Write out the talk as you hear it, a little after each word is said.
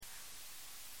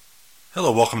Hello,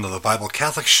 welcome to the Bible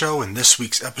Catholic Show. In this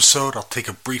week's episode, I'll take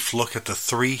a brief look at the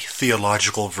three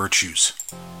theological virtues.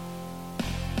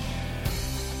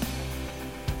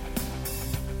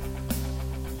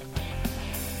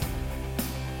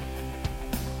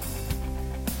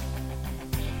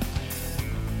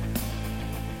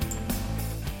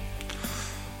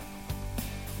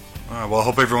 I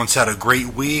hope everyone's had a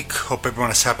great week. Hope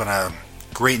everyone is having a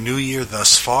great new year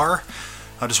thus far.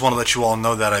 I just want to let you all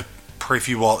know that I pray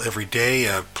for you all every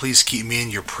day. Please keep me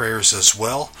in your prayers as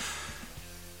well.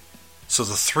 So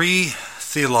the three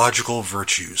theological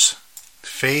virtues: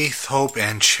 faith, hope,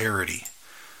 and charity.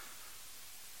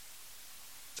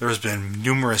 There has been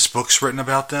numerous books written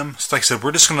about them. So like I said,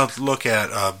 we're just going to look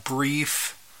at we're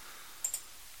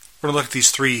going to look at these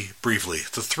three briefly.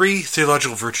 The three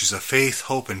theological virtues of faith,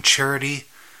 hope, and charity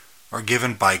are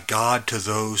given by God to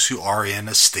those who are in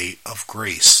a state of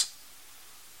grace.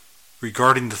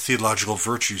 Regarding the theological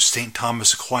virtues, St.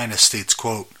 Thomas Aquinas states,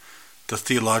 quote, "The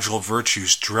theological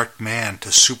virtues direct man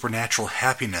to supernatural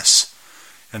happiness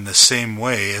in the same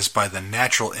way as by the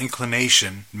natural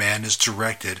inclination man is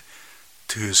directed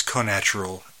to his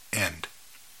connatural end."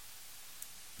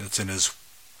 That's in his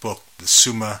book, the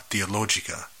Summa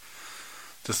Theologica.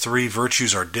 The three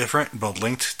virtues are different but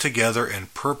linked together in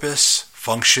purpose,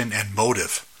 function, and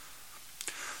motive.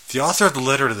 The author of the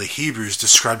letter to the Hebrews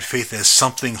described faith as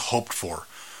something hoped for.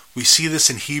 We see this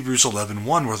in Hebrews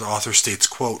 11:1, where the author states,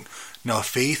 quote, "Now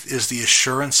faith is the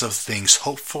assurance of things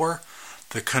hoped for,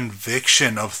 the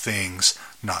conviction of things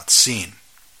not seen."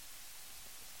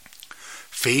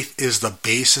 Faith is the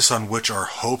basis on which our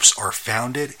hopes are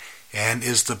founded and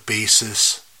is the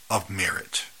basis of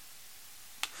merit.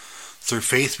 Through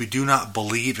faith, we do not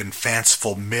believe in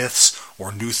fanciful myths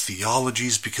or new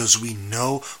theologies because we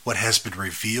know what has been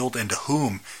revealed and to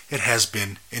whom it has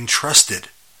been entrusted.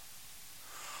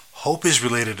 Hope is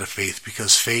related to faith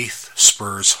because faith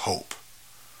spurs hope.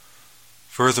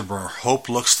 Furthermore, hope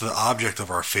looks to the object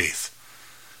of our faith.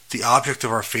 The object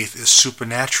of our faith is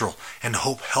supernatural, and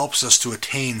hope helps us to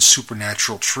attain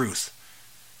supernatural truth.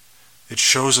 It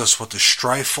shows us what to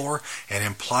strive for and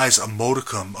implies a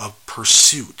modicum of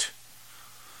pursuit.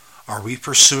 Are we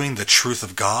pursuing the truth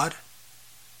of God,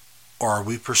 or are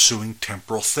we pursuing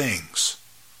temporal things?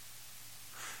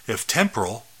 If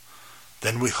temporal,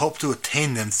 then we hope to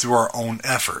attain them through our own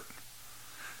effort.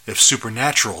 If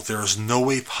supernatural, there is no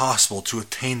way possible to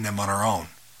attain them on our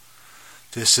own.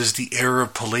 This is the error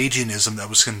of Pelagianism that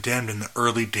was condemned in the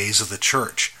early days of the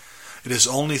Church. It is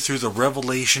only through the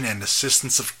revelation and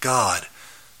assistance of God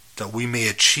that we may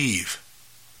achieve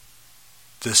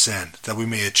this end, that we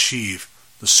may achieve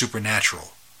the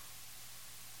supernatural,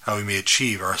 how we may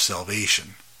achieve our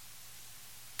salvation.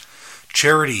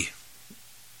 Charity,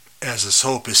 as is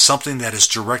hope, is something that is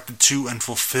directed to and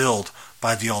fulfilled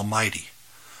by the Almighty.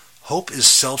 Hope is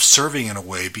self-serving in a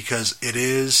way because it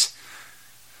is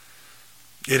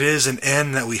an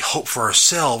end that we hope for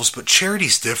ourselves, but charity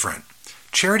is different.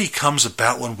 Charity comes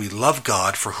about when we love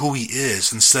God for who He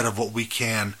is instead of what we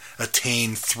can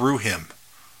attain through Him.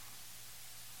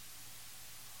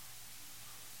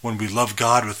 When we love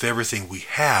God with everything we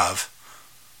have,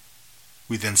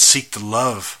 we then seek to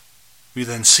love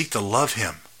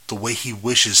Him the way He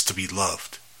wishes to be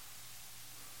loved.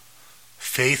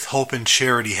 Faith, hope, and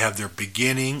charity have their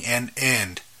beginning and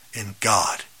end in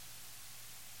God.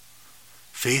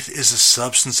 Faith is the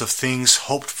substance of things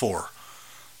hoped for.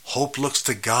 Hope looks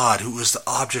to God, who is the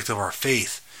object of our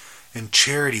faith. In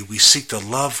charity, we seek to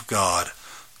love God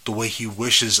the way He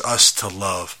wishes us to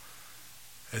love.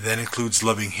 And that includes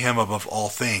loving Him above all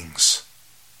things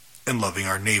and loving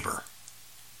our neighbor.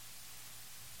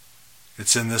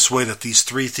 It's in this way that these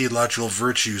three theological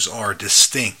virtues are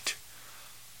distinct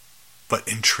but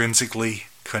intrinsically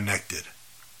connected.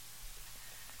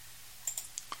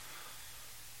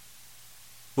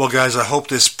 Well, guys, I hope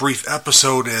this brief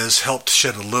episode has helped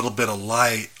shed a little bit of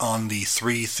light on the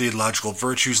three theological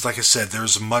virtues. Like I said,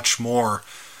 there's much more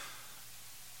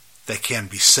that can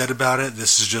be said about it.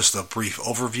 This is just a brief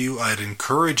overview. I'd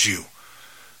encourage you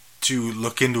to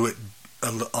look into it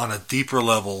on a deeper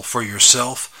level for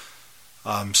yourself.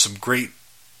 Some great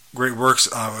works.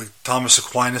 Thomas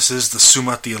Aquinas' The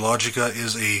Summa Theologica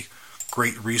is a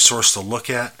great resource to look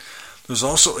at. There's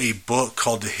also a book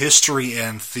called The History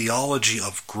and Theology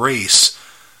of Grace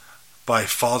by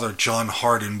Father John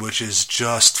Hardon, which is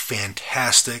just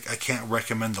fantastic. I can't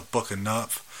recommend the book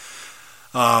enough.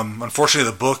 Unfortunately,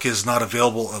 the book is not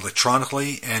available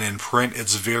electronically, and in print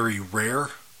it's very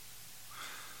rare.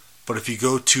 But if you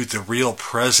go to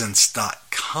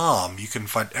therealpresence.com, you can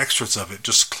find excerpts of it.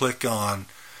 Just click on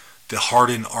the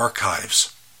Hardin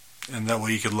Archives, And that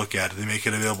way you can look at it. They make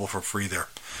it available for free there.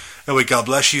 Anyway, God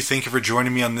bless you. Thank you for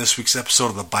joining me on this week's episode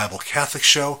of the Bible Catholic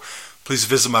Show. Please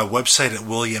visit my website at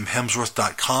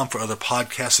williamhemsworth.com for other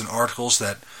podcasts and articles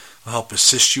that will help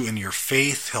assist you in your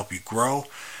faith, help you grow.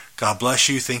 God bless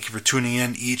you. Thank you for tuning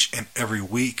in each and every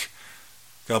week.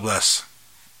 God bless.